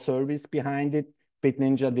no service behind it.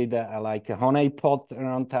 Bitninja did like a honeypot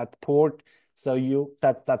around that port. So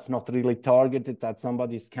that's not really targeted, that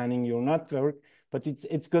somebody scanning your network, but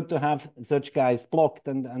it's good to have such guys blocked,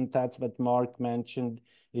 and that's what Mark mentioned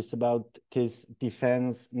is about this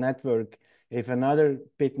defense network. If another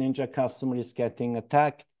Bitninja customer is getting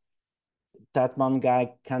attacked, that one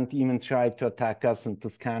guy can't even try to attack us and to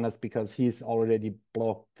scan us because he's already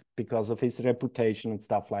blocked because of his reputation and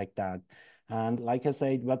stuff like that. And like I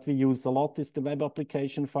said, what we use a lot is the web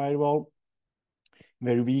application firewall,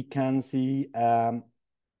 where we can see,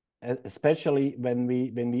 especially when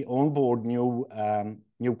we onboard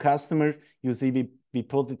new customer, you see we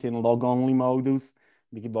put it in log-only modus.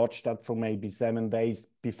 We watch that for maybe 7 days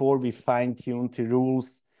before we fine-tune the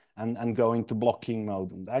rules and go into blocking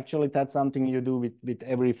mode. And actually, that's something you do with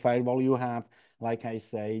every firewall you have. Like I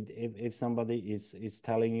said, if somebody is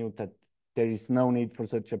telling you that there is no need for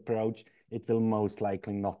such approach, it will most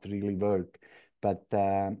likely not really work. But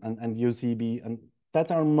and UCB, and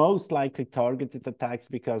that are most likely targeted attacks,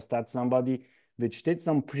 because that's somebody which did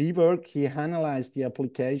some pre-work, he analyzed the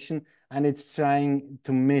application, and it's trying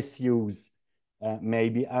to misuse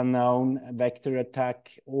maybe unknown vector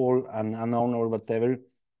attack or an unknown or whatever.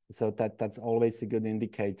 So that's always a good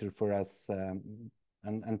indicator for us.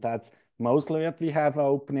 And that's mostly what we have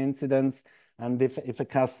open incidents. And if a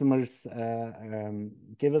customers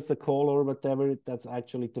give us a call or whatever, that's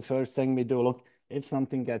actually the first thing we do. Look, if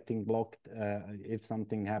something getting blocked, if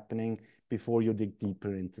something happening, before you dig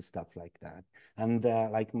deeper into stuff like that. And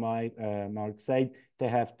like Mark said, they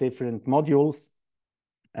have different modules.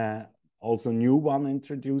 Also new one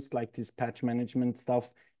introduced, like this patch management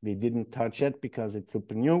stuff. We didn't touch it because it's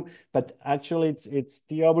super new, but actually it's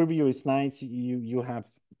the overview is nice. You have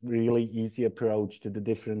really easy approach to the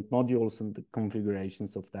different modules and the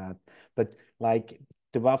configurations of that. But like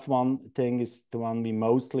the WAF one thing is the one we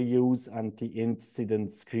mostly use, and the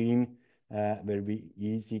incident screen where we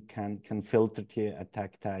easy can filter the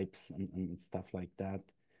attack types and stuff like that.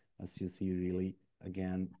 As you see, really,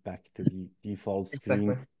 again, back to the default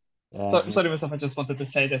screen. Exactly. Sorry, Mustafa, I just wanted to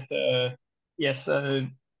say that, yes,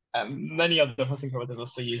 many other hosting providers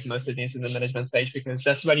also use mostly the incident management page, because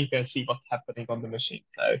that's where you can see what's happening on the machine.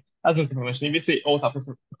 So as Mustafa mentioned, we see all types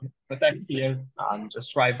of attack here,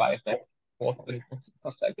 just drive-by attack,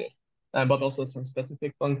 stuff like this, but also some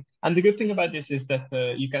specific ones. And the good thing about this is that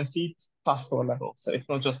you can see it cluster level. So it's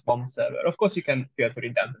not just one server. Of course, you can filter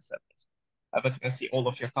it down to servers, but you can see all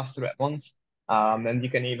of your cluster at once. And you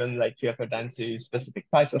can even like filter down to specific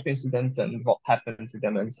types of incidents and what happened to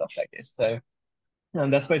them and stuff like this. So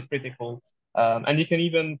that's why it's pretty cool. And you can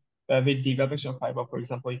even, with the revision firewall, for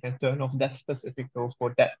example, you can turn off that specific rule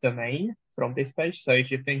for that domain from this page. So if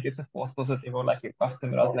you think it's a false positive, or like your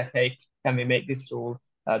customer is like, hey, can we make this rule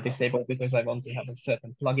disabled because I want to have a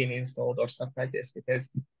certain plugin installed or stuff like this, because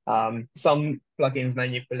some plugins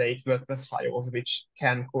manipulate WordPress files, which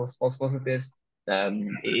can cause false positives.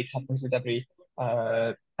 It happens with every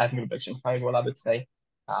admin version firewall, I would say.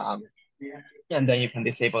 And then you can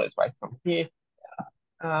disable it right from here.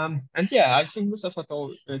 And yeah, I think Mustafa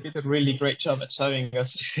did a really great job at showing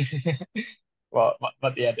us what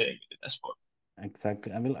they are doing with the dashboard.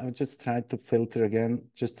 Exactly. I will just try to filter again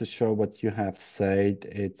just to show what you have said.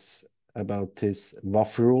 It's about this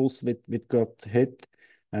WAF rules which got hit.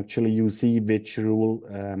 Actually, you see which rule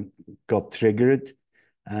got triggered.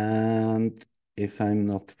 And if I'm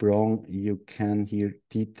not wrong, you can hear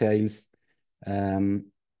details.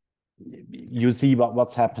 You see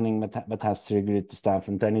what's happening, what has triggered the stuff,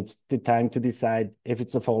 and then it's the time to decide if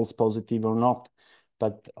it's a false positive or not.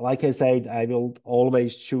 But like I said, I will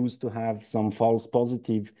always choose to have some false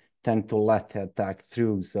positive than to let the attack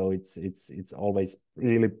through. So it's always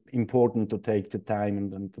really important to take the time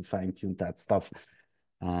and to fine tune that stuff.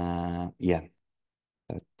 Yeah,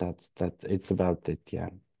 that's it's about it. Yeah.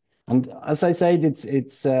 And as I said,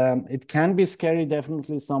 it can be scary,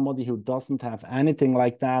 definitely somebody who doesn't have anything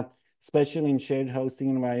like that, especially in shared hosting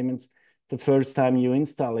environments. The first time you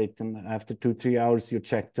install it, and after 2-3 hours, you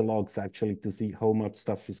check the logs actually to see how much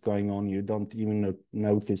stuff is going on. You don't even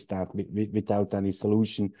notice that without any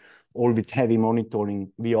solution or with heavy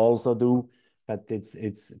monitoring. We also do, but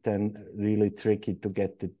it's then really tricky to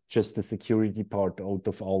get just the security part out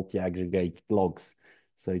of all the aggregate logs.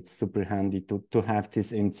 So it's super handy to have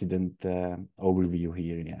this incident overview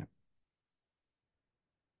here, yeah.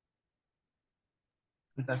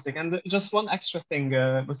 Fantastic. And just one extra thing,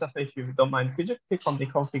 Mustafa, if you don't mind, could you click on the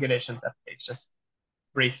configuration tab, please, just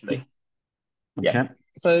briefly? Okay. Yeah.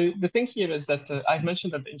 So the thing here is that I've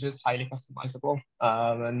mentioned that Bitninja is highly customizable,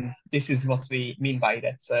 and this is what we mean by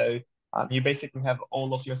that. So you basically have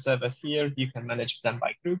all of your servers here. You can manage them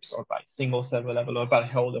by groups or by single server level or by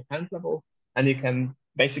whole account level, and you can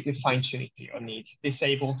basically fine tune it to your needs,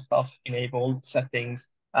 disable stuff, enable settings,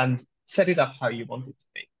 and set it up how you want it to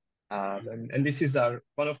be. And this is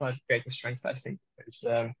one of our greatest strengths, I think, because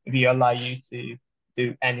we allow you to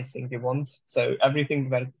do anything you want. So everything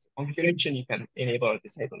that is configuration, you can enable or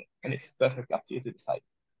disable it, and it's perfectly up to you to decide.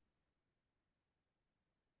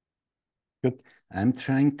 Good. I'm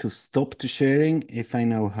trying to stop the sharing if I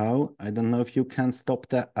know how. I don't know if you can stop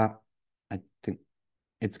that. I think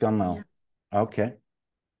it's gone now. Yeah. Okay.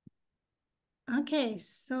 Okay,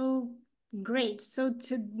 so great. So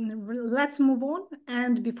let's move on.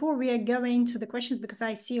 And before we are going to the questions, because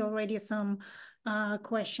I see already some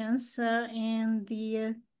questions in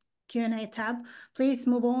the Q&A tab, please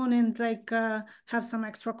move on and have some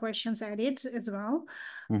extra questions added as well.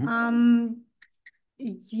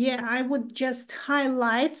 Yeah, I would just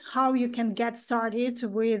highlight how you can get started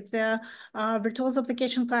with the Virtuozzo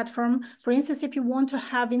application platform. For instance, if you want to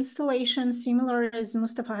have installation similar as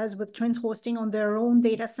Mustafa has with Trendhosting on their own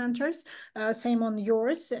data centers, same on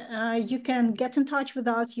yours, you can get in touch with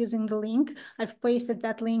us using the link. I've pasted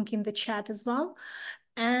that link in the chat as well.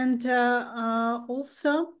 And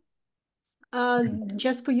also,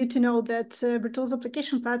 just for you to know that Virtuozzo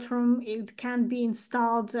application platform, it can be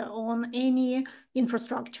installed on any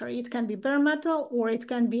infrastructure. It can be bare metal or it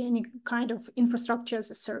can be any kind of infrastructure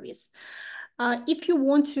as a service. If you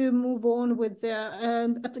want to move on with the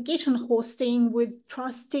application hosting with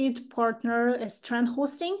trusted partner as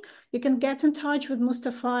Trendhosting, you can get in touch with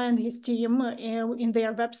Mustafa and his team in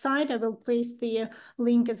their website. I will paste the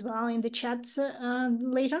link as well in the chat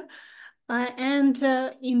later. And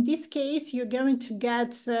in this case, you're going to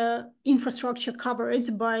get infrastructure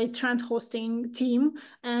covered by Trendhosting team,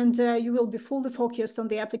 and you will be fully focused on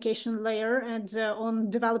the application layer and on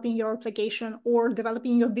developing your application or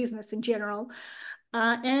developing your business in general.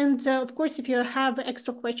 And of course, if you have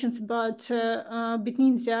extra questions about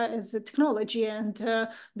Bitninja as a technology and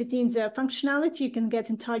Bitninja functionality, you can get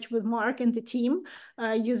in touch with Mark and the team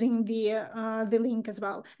using the link as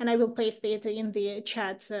well. And I will paste it in the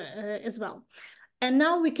chat as well. And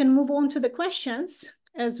now we can move on to the questions,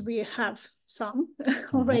 as we have some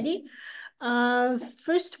already.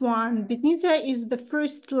 First one, Bitninja is the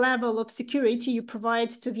first level of security you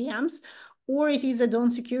provide to VMs, or it is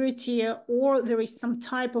add-on security, or there is some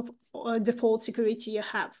type of default security you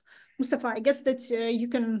have. Mustafa, I guess that you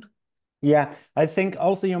can... Yeah, I think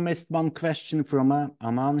also you missed one question from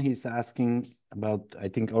Aman. He's asking about, I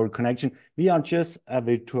think, our connection. We are just a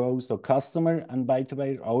Virtuozzo customer, and by the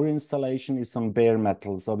way, our installation is on bare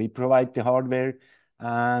metal. So we provide the hardware,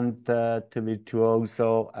 and the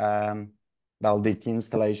Virtuozzo well, did the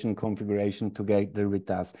installation configuration together with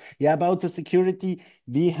us. Yeah, about the security,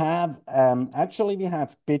 we have actually we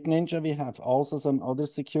have Bitninja, we have also some other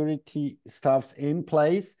security stuff in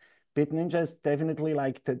place. Bitninja is definitely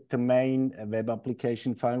like the main web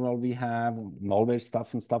application firewall we have, malware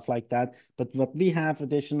stuff and stuff like that. But what we have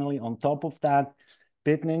additionally on top of that,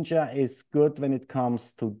 Bitninja is good when it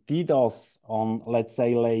comes to DDoS on, let's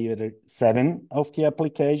say, layer 7 of the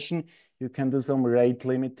application. You can do some rate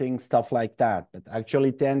limiting, stuff like that. But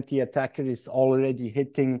actually, then the attacker is already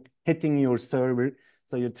hitting your server.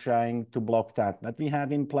 So you're trying to block that. But we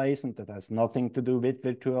have in place, and that has nothing to do with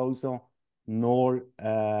Virtuozzo nor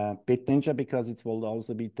Bitninja, because it will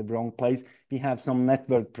also be the wrong place. We have some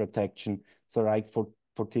network protection. So right, for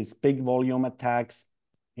these big volume attacks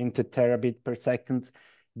into terabit per second,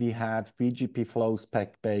 we have BGP flow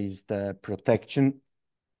spec based protection.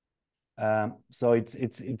 So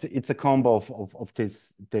it's a combo of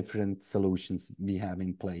these different solutions we have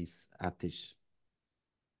in place at this.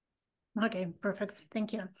 Okay, perfect.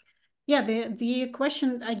 Thank you. Yeah, the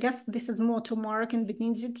question, I guess this is more to Mark and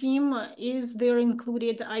Bitninja team. Is there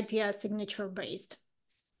included IPS signature based?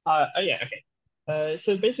 Yeah, okay.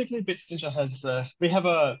 So basically, Bitninja has we have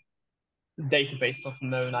a database of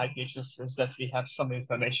known IP addresses that we have some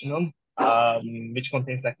information on, which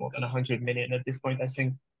contains like more than 100 million at this point, I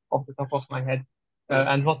think, off the top of my head.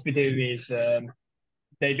 And what we do is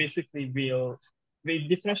they basically we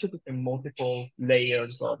differentiate between multiple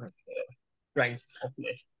layers of strength of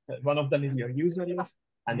list. One of them is your user list,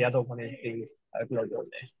 and the other one is the global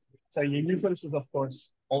list. So your user list is, of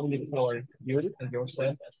course, only for you and your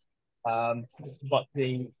service. But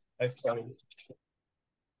sorry,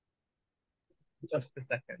 just a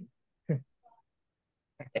second.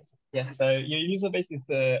 Yeah, so your user base is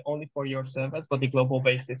only for your servers, but the global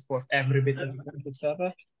base is for every bit of the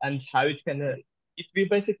server, and how it can it will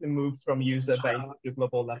basically move from user base to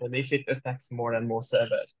global level if it attacks more and more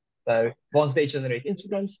servers. So once they generate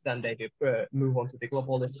incidents, then they do move on to the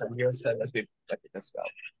global list, and your servers will protect it as well.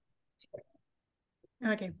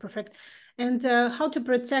 Okay, perfect. And how to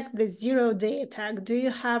protect the zero-day attack? Do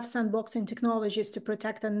you have sandboxing technologies to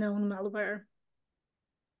protect unknown malware?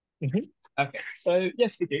 Mm-hmm. Okay, so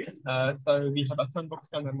yes, we do. So we have a sandbox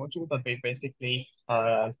scanner module that we basically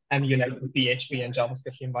emulate the PHP and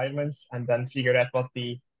JavaScript environments and then figure out what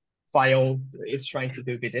the file is trying to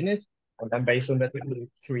do within it. And then based on that, we will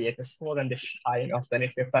create a score, and if high enough, then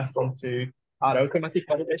it will pass on to our automatic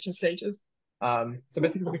validation stages. So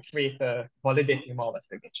basically, we create a validating malware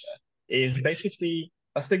signature. Is basically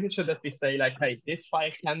a signature that we say like, hey, this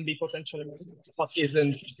file can be potentially, but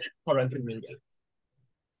isn't currently needed.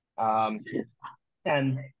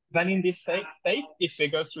 And then in this state, if we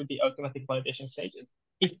go through the automatic validation stages,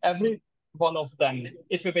 if every one of them,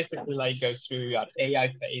 it will basically like go through our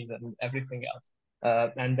AI phase and everything else.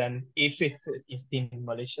 And then if it is deemed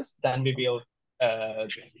malicious, then we will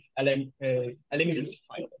eliminate the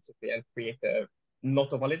file basically and create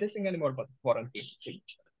not a validating anymore, but quarantine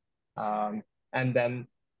signature. And then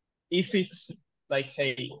if it's like,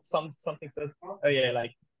 hey, something says, oh yeah,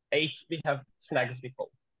 like 8, we have flags we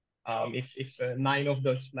call. If 9 of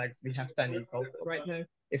those flags, we have 10 in total right now.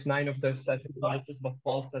 If 9 of those says it's malicious, but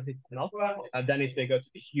false says it's not, then if they go to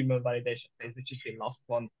the human validation phase, which is the last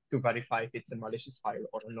one to verify if it's a malicious file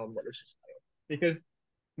or a non-malicious file. Because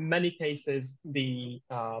in many cases, the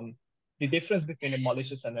difference between a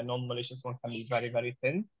malicious and a non-malicious one can be very, very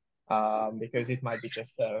thin, because it might be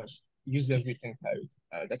just a user written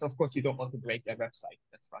code that, of course, you don't want to break their website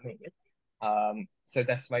that's running it. So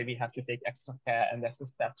that's why we have to take extra care and extra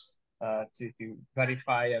steps to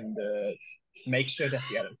verify and make sure that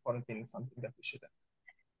we are quarantining something that we shouldn't.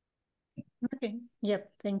 Okay,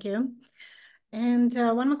 yep, thank you. And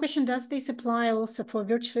one more question, does this apply also for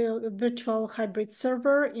virtual hybrid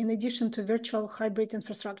server in addition to virtual hybrid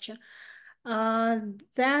infrastructure?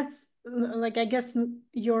 That's like, I guess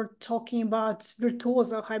you're talking about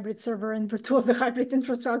Virtuozzo hybrid server and Virtuozzo hybrid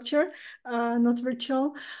infrastructure, not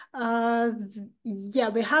virtual. Yeah,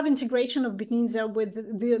 we have integration of Bitninja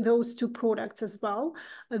with those two products as well.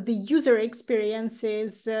 The user experience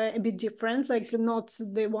is a bit different, like not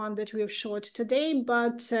the one that we have showed today,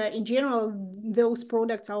 but in general, those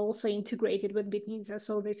products are also integrated with Bitninja,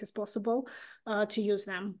 so this is possible to use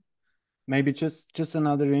them. Maybe just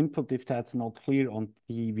another input, if that's not clear, on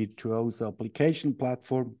the Virtuozzo application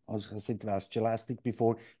platform, as it was Elastic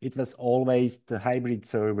before, it was always the hybrid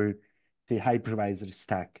server, the hypervisor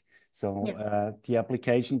stack. So yeah. The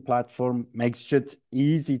application platform makes it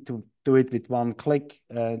easy to do it with one click,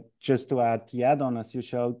 just to add the add-on, as you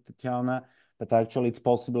showed, Tatiana. But actually, it's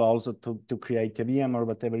possible also to create a VM or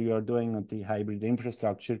whatever you are doing on the hybrid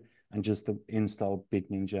infrastructure and just to install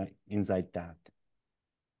Bitninja inside that.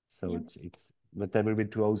 So it's whatever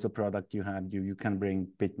Virtuozzo product you have, you can bring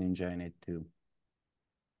Bitninja in it too.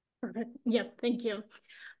 Perfect. Yeah, thank you,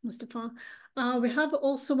 Mustafa. We have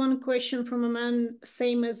also one question from a man,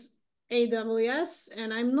 same as AWS,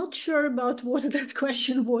 and I'm not sure about what that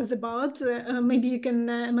question was about. Maybe you can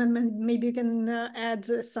add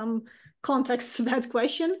some context to that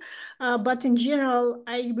question. But in general,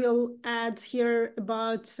 I will add here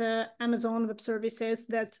about Amazon Web Services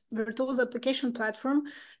that Virtuozzo application platform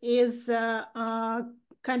is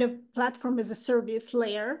kind of platform as a service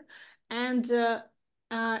layer, and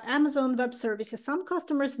Amazon Web Services. Some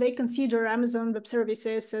customers, they consider Amazon Web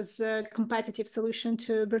Services as a competitive solution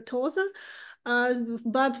to Virtuozzo.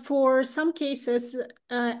 But for some cases,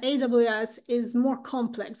 AWS is more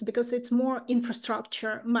complex because it's more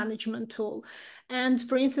infrastructure management tool. And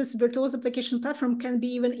for instance, Virtuozzo application platform can be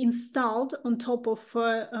even installed on top of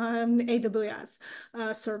AWS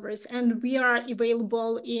servers. And we are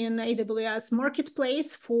available in AWS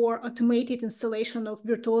Marketplace for automated installation of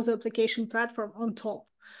Virtuozzo application platform on top.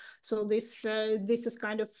 So this is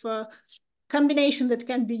kind of a combination that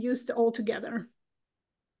can be used all together.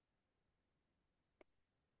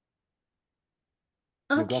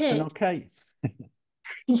 You got an okay.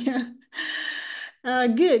 Yeah.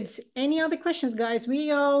 Good. Any other questions, guys?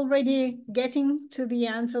 We are already getting to the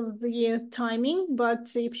end of the timing,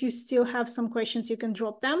 but if you still have some questions, you can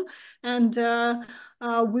drop them, and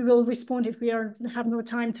we will respond. If we have no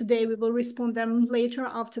time today, we will respond them later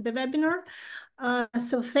after the webinar.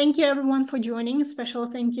 So thank you everyone for joining.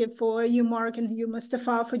 Special thank you for you, Mark, and you,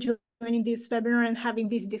 Mustafa, for joining this webinar and having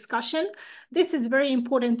this discussion. This is very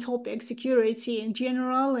important topic, security in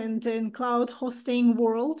general and in cloud hosting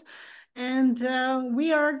world. And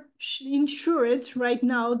we are ensured right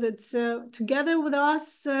now that together with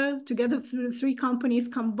us, together through 3 companies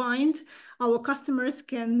combined, our customers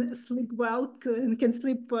can sleep well, can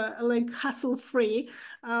sleep like hassle-free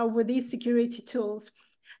with these security tools.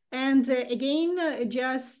 And again,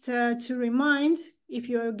 just to remind, if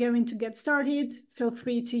you're going to get started, feel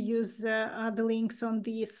free to use the links on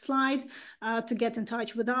the slide to get in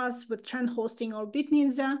touch with us, with Trendhosting or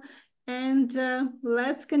Bitninja. And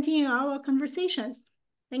let's continue our conversations.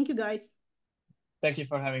 Thank you, guys. Thank you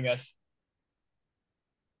for having us.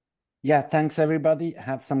 Yeah, thanks everybody.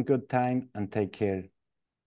 Have some good time and take care.